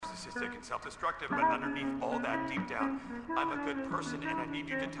narcissistic and self-destructive, but underneath all that, deep down, I'm a good person, and I need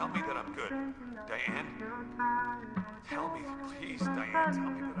you to tell me that I'm good. Diane? Tell me, please, Diane, tell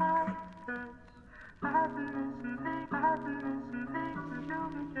me that I'm good.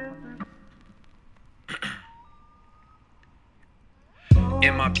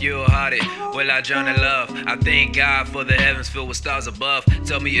 In my pure-hearted, will I drown in love? I thank God for the heavens filled with stars above.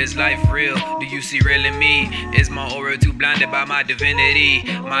 Tell me, is life real? Do you see real in me? Is my aura too blinded by my divinity?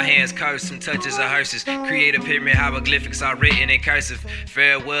 My hands cursed, some touches of hearses. Create a pyramid, hieroglyphics are written in cursive.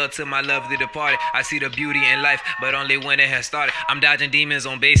 Farewell to my lovely departed. I see the beauty in life, but only when it has started. I'm dodging demons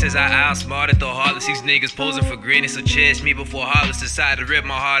on bases. I outsmarted the heartless. These niggas posing for greatness. So cherish me before heartless decided to rip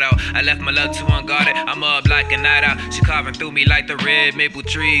my heart out. I left my love too unguarded. I'm up like a night out. She carving through me like the red maple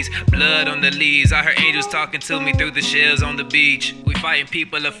trees, blood on the leaves. I heard angels talking to me through the shells on the beach. We fighting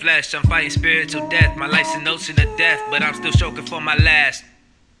people of flesh, I'm fighting spiritual death. My life's an ocean of death, but I'm still choking for my last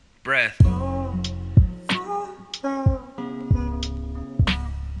breath.